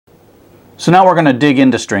So now we're going to dig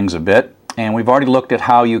into strings a bit, and we've already looked at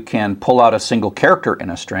how you can pull out a single character in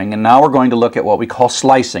a string, and now we're going to look at what we call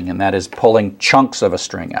slicing, and that is pulling chunks of a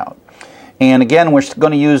string out. And again, we're going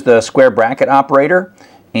to use the square bracket operator,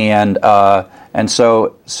 and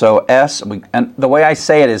so S, and the way I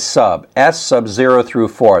say it is S sub 0 through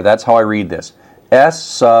 4. That's how I read this. S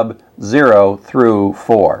sub 0 through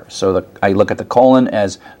 4. So I look at the colon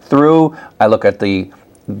as through, I look at the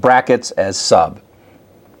brackets as sub.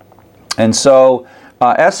 And so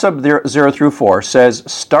S sub 0 through 4 says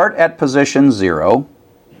start at position 0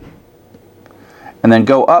 and then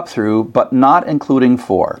go up through, but not including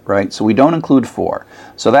 4, right? So we don't include 4.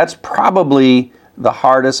 So that's probably the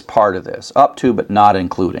hardest part of this. Up to, but not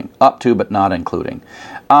including. Up to, but not including.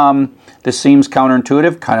 This seems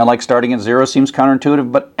counterintuitive, kind of like starting at 0 seems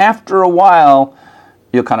counterintuitive, but after a while,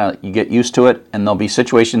 you get used to it, and there'll be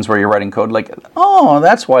situations where you're writing code like, oh,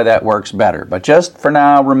 that's why that works better. But just for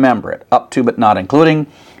now, remember it. Up to, but not including.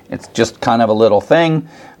 It's just kind of a little thing.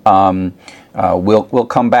 We'll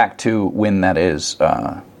come back to when that is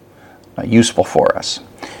useful for us.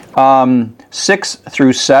 6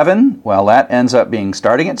 through 7, well, that ends up being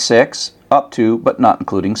starting at 6, up to, but not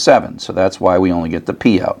including 7. So that's why we only get the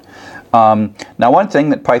P out. Now, one thing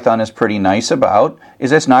that Python is pretty nice about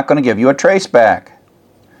is it's not going to give you a traceback.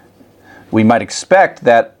 We might expect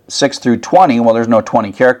that 6 through 20, well, there's no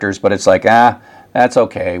 20 characters, but it's like, that's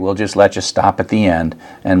okay. We'll just let you stop at the end,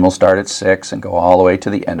 and we'll start at 6 and go all the way to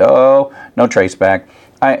the end. Oh, no traceback.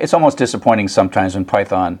 It's almost disappointing sometimes when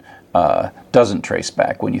Python doesn't trace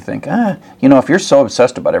back, when you think, if you're so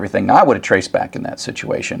obsessed about everything, I would have traced back in that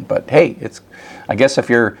situation. But hey, I guess if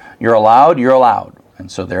you're allowed, you're allowed. And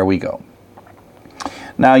so there we go.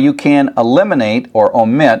 Now you can eliminate or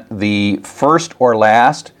omit the first or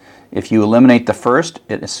last. If you eliminate the first,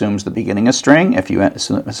 it assumes the beginning of string. If you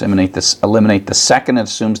eliminate the second, it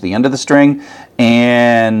assumes the end of the string.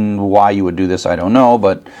 And why you would do this, I don't know,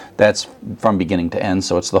 but that's from beginning to end,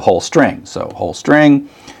 so it's the whole string. So whole string,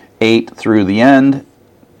 8 through the end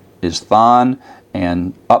is thon,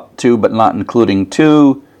 and up to but not including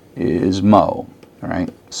 2 is mo. All right,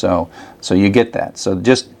 so you get that. So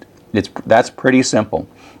that's pretty simple.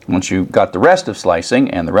 Once you've got the rest of slicing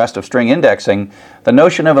and the rest of string indexing, the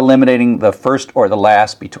notion of eliminating the first or the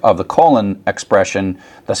last of the colon expression,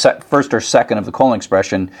 the first or second of the colon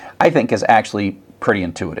expression, I think is actually pretty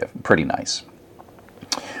intuitive, pretty nice.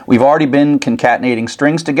 We've already been concatenating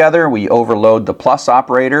strings together. We overload the plus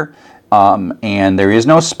operator, and there is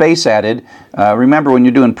no space added. Remember, when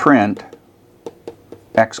you're doing print,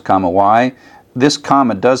 x comma y, this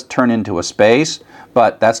comma does turn into a space,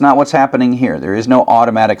 but that's not what's happening here. There is no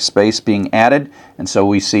automatic space being added, and so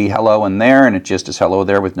we see hello in there, and it just is hello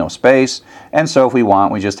there with no space. And so if we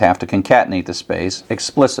want, we just have to concatenate the space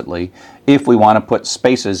explicitly if we want to put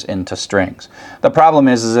spaces into strings. The problem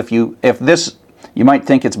is you might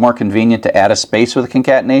think it's more convenient to add a space with a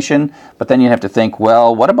concatenation, but then you have to think,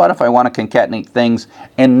 well, what about if I want to concatenate things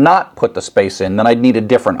and not put the space in? Then I'd need a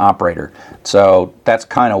different operator. So that's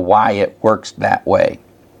kind of why it works that way.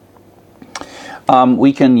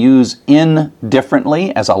 We can use in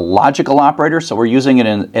differently as a logical operator, so we're using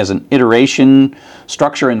it as an iteration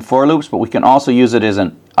structure in for loops, but we can also use it as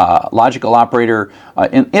a logical operator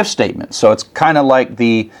in if statements. So it's kind of like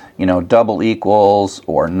the double equals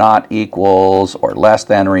or not equals or less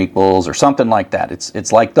than or equals or something like that.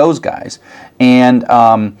 It's like those guys, and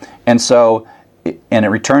it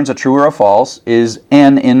returns a true or a false. Is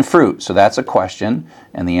n in fruit? So that's a question,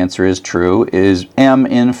 and the answer is true. Is m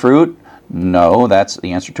in fruit? No, that's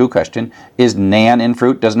the answer to a question. Is nan in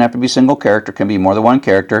fruit? Doesn't have to be single character, can be more than one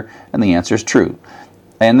character, and the answer is true.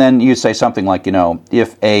 And then you say something like,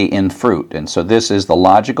 if a in fruit. And so this is the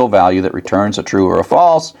logical value that returns a true or a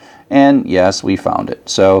false, and yes, we found it.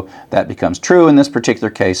 So that becomes true in this particular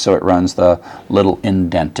case, so it runs the little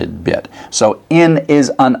indented bit. So in is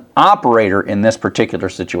an operator in this particular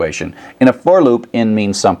situation. In a for loop, in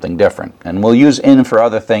means something different. And we'll use in for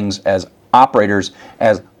other things as operators,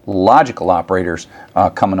 as logical operators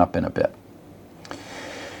coming up in a bit.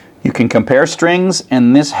 You can compare strings,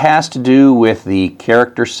 and this has to do with the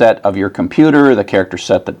character set of your computer, the character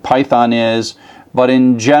set that Python is, but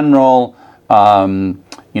in general,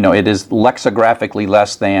 it is lexicographically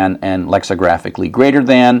less than and lexicographically greater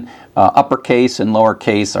than. Uppercase and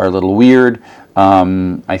lowercase are a little weird.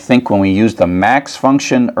 I think when we used the max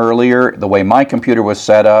function earlier, the way my computer was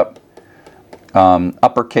set up,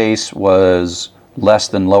 uppercase was less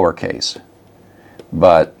than lowercase.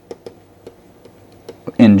 But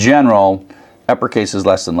in general, uppercase is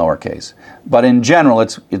less than lowercase. But in general,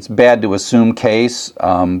 it's bad to assume case,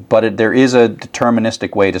 but there is a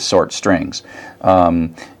deterministic way to sort strings.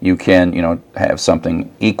 You can, have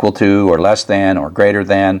something equal to or less than or greater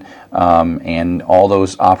than, and all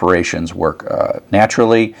those operations work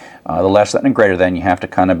naturally. The less than and greater than, you have to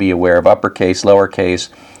kind of be aware of uppercase, lowercase,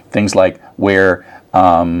 things like where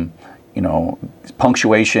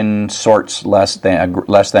punctuation sorts less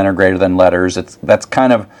than or greater than letters. That's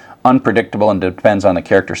kind of unpredictable and depends on the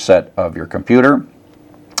character set of your computer,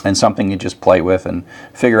 and something you just play with and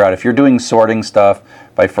figure out. If you're doing sorting stuff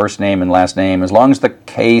by first name and last name, as long as the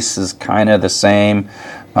case is kind of the same,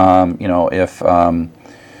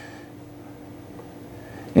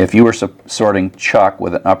 if you were sorting Chuck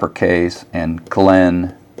with an uppercase and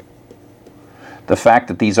Glenn, the fact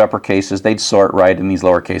that these uppercases, they'd sort right and these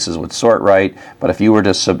lowercases would sort right, but if you were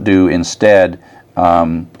to subdue instead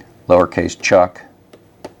lowercase Chuck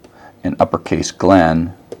and uppercase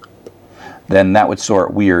Glenn, then that would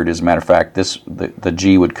sort weird. As a matter of fact, the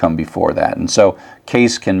G would come before that. And so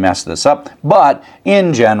case can mess this up. But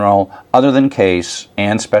in general, other than case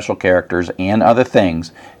and special characters and other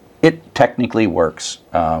things, it technically works.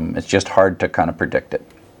 It's just hard to kind of predict it.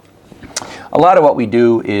 A lot of what we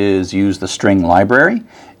do is use the string library.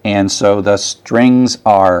 And so the strings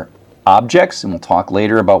are objects, and we'll talk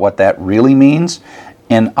later about what that really means.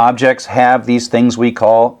 And objects have these things we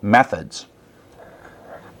call methods.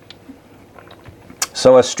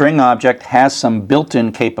 So a string object has some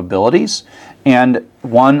built-in capabilities, and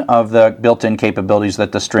one of the built-in capabilities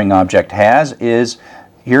that the string object has is,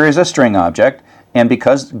 here is a string object, and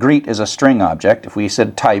because greet is a string object, if we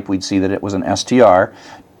said type, we'd see that it was an str.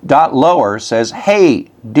 Dot lower says, hey,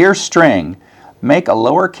 dear string, make a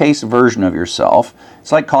lowercase version of yourself.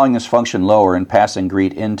 It's like calling this function lower and passing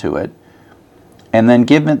greet into it, and then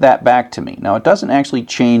give that back to me. Now, it doesn't actually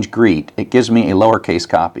change greet. It gives me a lowercase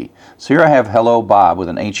copy. So here I have hello Bob with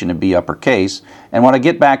an H and a B uppercase, and what I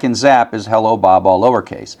get back in Zap is hello Bob all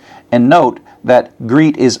lowercase. And note that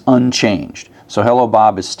greet is unchanged. So hello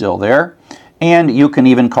Bob is still there. And you can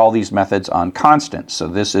even call these methods on constants. So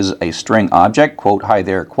this is a string object, quote, hi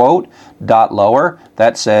there, quote, dot lower.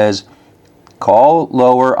 That says, call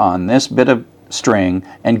lower on this bit of string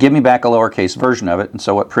and give me back a lowercase version of it. And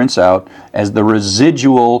so it prints out as the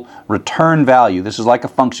residual return value. This is like a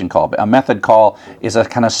function call. A method call is a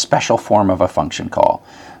kind of special form of a function call.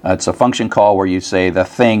 It's a function call where you say the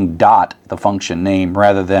thing dot the function name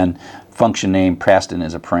rather than function name passed in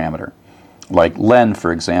as a parameter. Like len,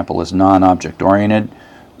 for example, is non-object oriented.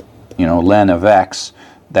 Len of x,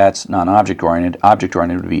 that's non-object oriented. Object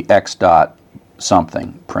oriented would be x dot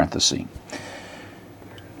something, parenthesis.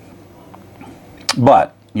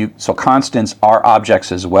 But so constants are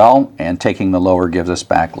objects as well, and taking the lower gives us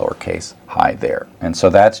back lowercase hi there. And so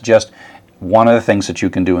that's just one of the things that you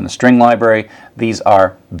can do in the string library. These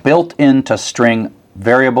are built into string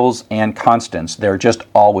variables and constants. They're just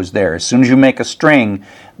always there. As soon as you make a string,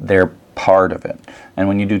 they're part of it. And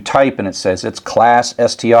when you do type and it says it's class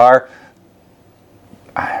str,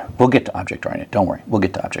 we'll get to object oriented. Don't worry, we'll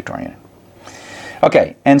get to object oriented.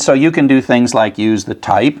 Okay, and so you can do things like use the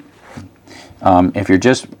type. If you're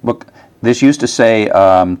just this used to say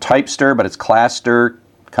typester, but it's classter.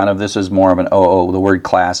 Kind of this is more of an the word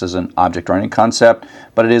class is an object oriented concept,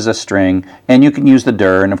 but it is a string, and you can use the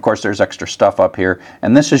dir, and of course there's extra stuff up here,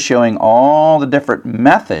 and this is showing all the different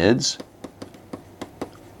methods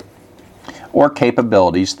or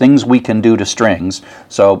capabilities, things we can do to strings.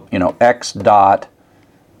 So, x dot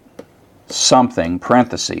something,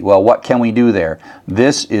 parenthesis. Well, what can we do there?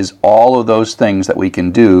 This is all of those things that we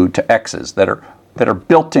can do to x's that are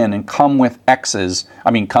built in and come with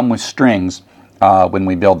come with strings when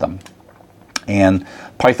we build them. And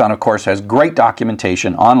Python, of course, has great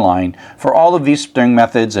documentation online for all of these string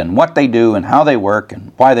methods and what they do and how they work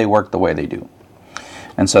and why they work the way they do.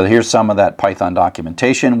 And so here's some of that Python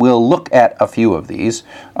documentation. We'll look at a few of these,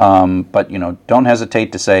 but don't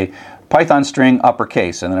hesitate to say Python string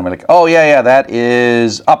uppercase, and then I'm like, oh yeah, that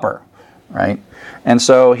is upper, right? And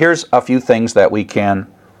so here's a few things that we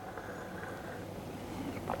can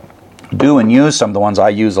do and use. Some of the ones I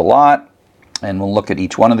use a lot, and we'll look at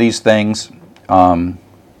each one of these things.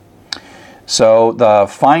 So the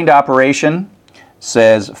find operation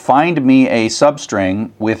says find me a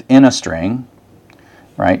substring within a string.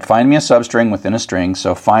 Right? Find me a substring within a string,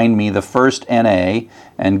 so find me the first NA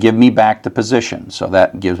and give me back the position. So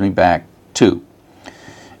that gives me back 2.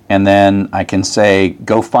 And then I can say,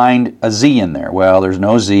 go find a Z in there. Well, there's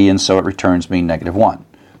no Z, and so it returns me -1.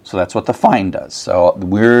 So that's what the find does. So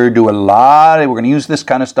we're going to use this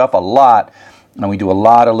kind of stuff a lot, and we do a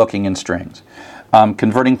lot of looking in strings.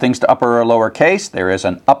 Converting things to upper or lower case, there is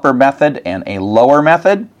an upper method and a lower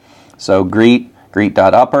method. So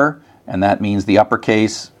greet.upper, and that means the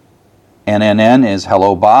uppercase NNN is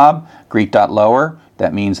hello Bob. Greet.lower,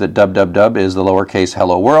 that means that www is the lowercase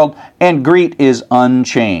hello world. And greet is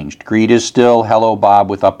unchanged. Greet is still hello Bob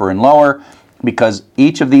with upper and lower, because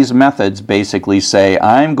each of these methods basically say,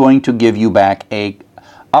 I'm going to give you back a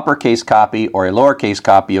uppercase copy or a lowercase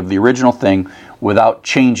copy of the original thing without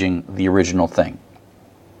changing the original thing.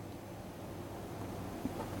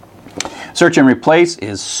 Search and replace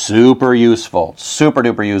is super useful, super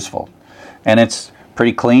duper useful. And it's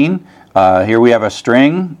pretty clean. Here we have a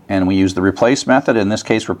string, and we use the replace method. In this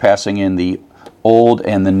case, we're passing in the old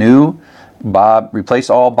and the new. Bob, replace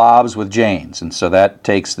all Bobs with Janes. And so that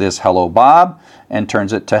takes this hello Bob and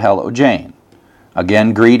turns it to hello Jane.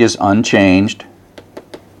 Again, greet is unchanged.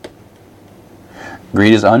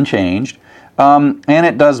 Greet is unchanged. And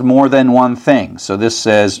it does more than one thing. So this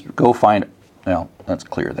says go find, well, let's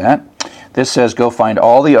clear that. This says go find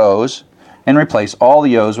all the O's and replace all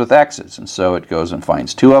the O's with X's. And so it goes and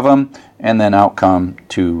finds 2 of them, and then out come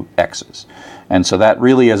 2 X's. And so that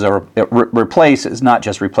really is replace is not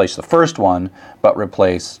just replace the first one, but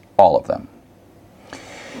replace all of them.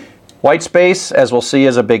 White space, as we'll see,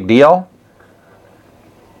 is a big deal.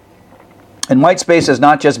 And white space is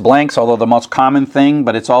not just blanks, although the most common thing,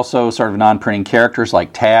 but it's also sort of non-printing characters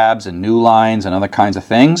like tabs and new lines and other kinds of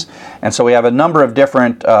things. And so we have a number of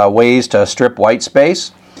different ways to strip white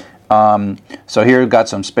space. So here we've got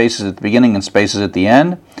some spaces at the beginning and spaces at the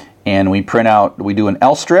end. And we do an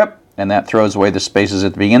L strip, and that throws away the spaces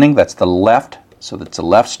at the beginning. That's the left, so that's a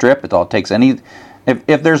left strip. It all takes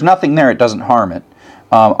if there's nothing there, it doesn't harm it.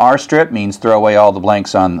 R strip means throw away all the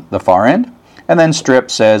blanks on the far end. And then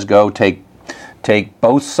strip says go take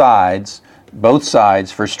both sides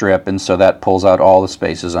for strip, and so that pulls out all the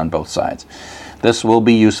spaces on both sides. This will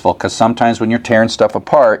be useful because sometimes when you're tearing stuff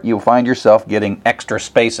apart, you'll find yourself getting extra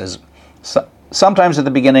spaces, sometimes at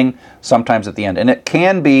the beginning, sometimes at the end. And it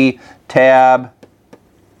can be tab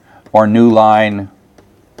or new line.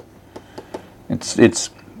 It's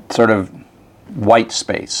sort of white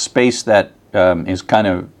space that is kind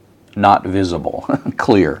of not visible,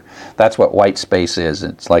 clear. That's what white space is.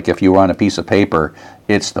 It's like if you were on a piece of paper,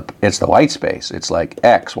 it's the white space. It's like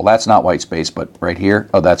X. Well, that's not white space, but right here,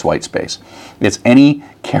 oh, that's white space. It's any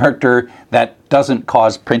character that doesn't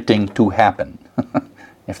cause printing to happen,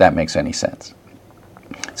 if that makes any sense.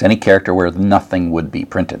 It's any character where nothing would be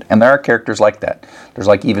printed. And there are characters like that. There's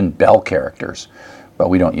like even bell characters, but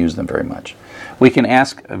we don't use them very much. We can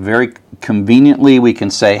ask very conveniently, we can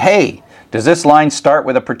say, hey, does this line start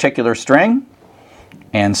with a particular string?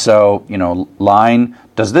 And so, line,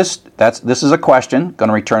 this is a question, going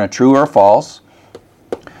to return a true or a false.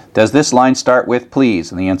 Does this line start with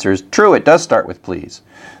please? And the answer is true, it does start with please.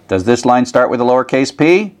 Does this line start with a lowercase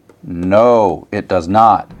p? No, it does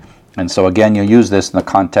not. And so again, you'll use this in the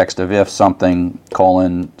context of if something,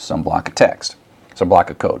 colon, some block of text, some block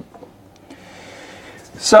of code.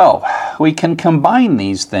 So we can combine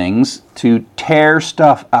these things to tear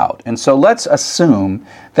stuff out. And so let's assume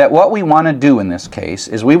that what we want to do in this case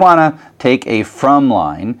is we want to take a from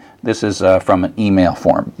line. This is from an email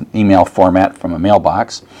format from a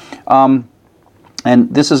mailbox. And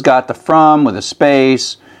this has got the from with a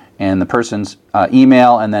space and the person's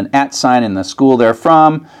email, and then @ in the school they're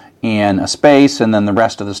from, and a space, and then the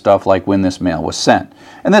rest of the stuff like when this mail was sent.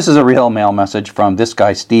 And this is a real mail message from this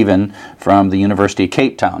guy Stephen from the University of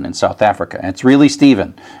Cape Town in South Africa. And it's really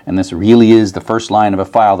Stephen, and this really is the first line of a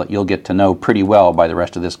file that you'll get to know pretty well by the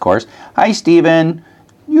rest of this course. Hi Stephen,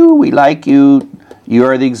 we like you. You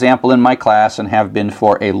are the example in my class and have been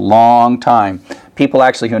for a long time. People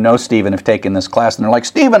actually who know Stephen have taken this class, and they're like,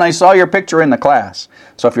 Stephen, I saw your picture in the class.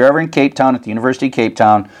 So if you're ever in Cape Town at the University of Cape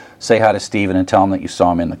Town, say hi to Stephen and tell him that you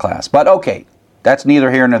saw him in the class. But okay, that's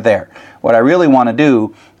neither here nor there. What I really want to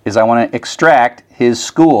do is I want to extract his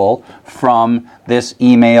school from this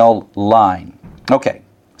email line. Okay,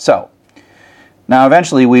 so now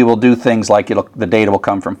eventually we will do things like the data will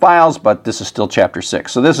come from files, but this is still chapter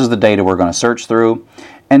 6. So this is the data we're going to search through.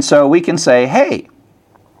 And so we can say, hey,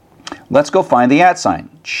 let's go find the @ sign.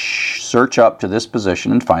 Search up to this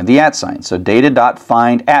position and find the @ sign. So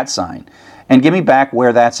data.find @ sign. And give me back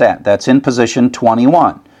where that's at. That's in position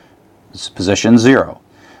 21. It's position 0.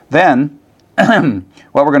 Then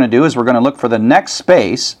what we're going to do is we're going to look for the next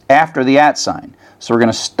space after the @ sign. So we're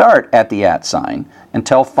going to start at the @ sign and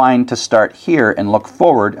tell find to start here and look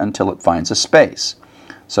forward until it finds a space.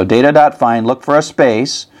 So data.find, look for a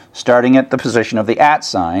space starting at the position of the @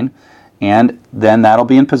 sign, and then that'll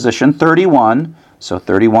be in position 31. So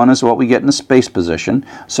 31 is what we get in the space position.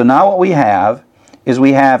 So now what we have is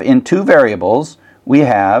we have in two variables, we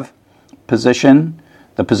have position,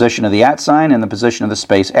 the position of the @ sign, and the position of the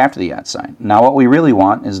space after the @ sign. Now what we really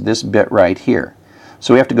want is this bit right here.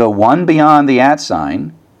 So we have to go one beyond the @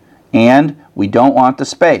 sign, and we don't want the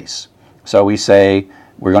space. So we say,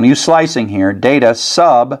 we're going to use slicing here, data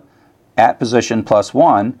sub at position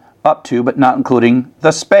 +1 up to but not including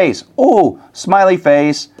the space. Oh, smiley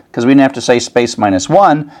face, because we didn't have to say space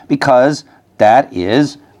 -1 because that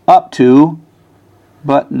is up to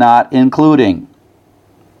but not including.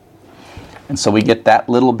 And so we get that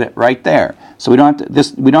little bit right there. So we don't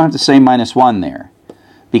have to say -1 there,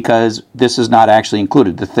 because this is not actually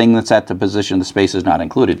included. The thing that's at the position of the space is not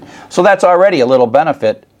included. So that's already a little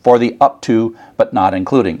benefit for the up to but not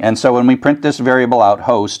including. And so when we print this variable out,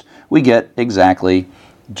 host, we get exactly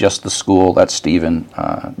just the school that Stephen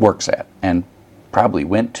works at and probably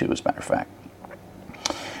went to, as a matter of fact.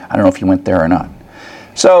 I don't know if he went there or not.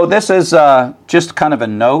 So this is just kind of a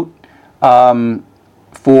note.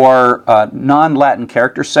 For non-Latin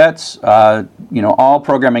character sets, all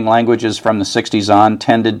programming languages from the 60s on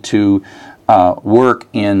tended to work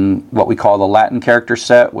in what we call the Latin character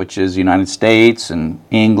set, which is the United States and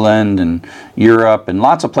England and Europe, and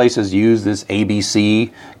lots of places use this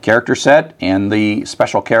ABC character set and the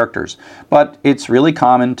special characters. But it's really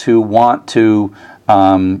common to want to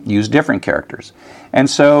use different characters. And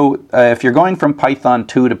so if you're going from Python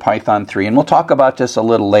 2 to Python 3, and we'll talk about this a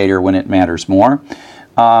little later when it matters more.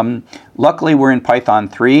 Luckily, we're in Python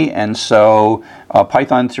 3, and so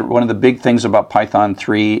one of the big things about Python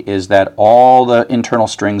 3 is that all the internal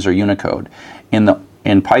strings are Unicode.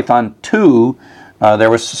 In Python 2, there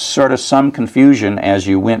was sort of some confusion as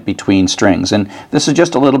you went between strings, and this is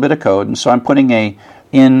just a little bit of code. And so I'm putting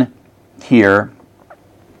in here,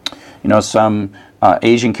 some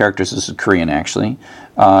Asian characters. This is Korean, actually.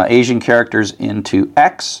 Asian characters into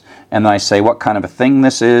X, and then I say what kind of a thing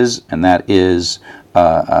this is, and that is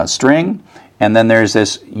a string. And then there's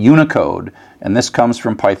this Unicode, and this comes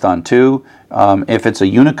from Python 2. If it's a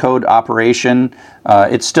Unicode operation,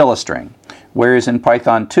 it's still a string. Whereas in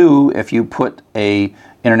Python 2, if you put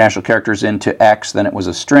international characters into X, then it was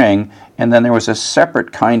a string, and then there was a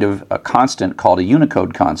separate kind of a constant called a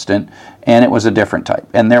Unicode constant, and it was a different type.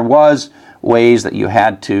 And there was ways that you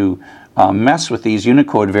had to mess with these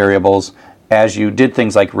Unicode variables as you did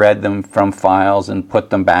things like read them from files and put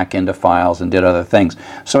them back into files and did other things.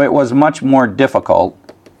 So it was much more difficult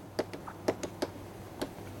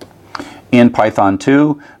in Python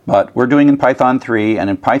 2, but we're doing in Python 3, and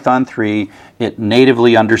in Python 3 it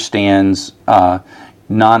natively understands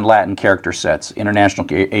non-Latin character sets, international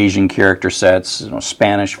Asian character sets,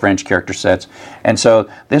 Spanish, French character sets. And so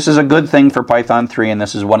this is a good thing for Python 3, and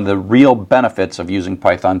this is one of the real benefits of using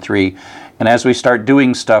Python 3. And as we start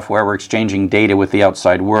doing stuff where we're exchanging data with the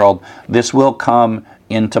outside world, this will come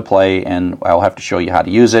into play, and I'll have to show you how to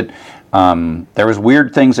use it. There was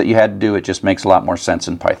weird things that you had to do. It just makes a lot more sense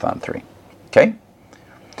in Python 3. Okay?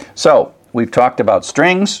 So we've talked about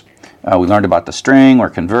strings. We learned about the string. We're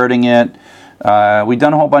converting it. We've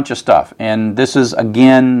done a whole bunch of stuff, and this is,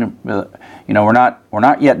 again, we're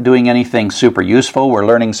not yet doing anything super useful. We're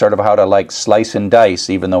learning sort of how to slice and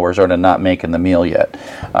dice, even though we're sort of not making the meal yet.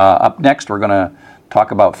 Up next, we're going to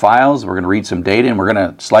talk about files. We're going to read some data, and we're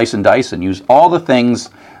going to slice and dice and use all the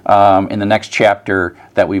things in the next chapter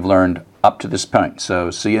that we've learned up to this point.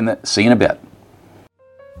 So see you in a bit.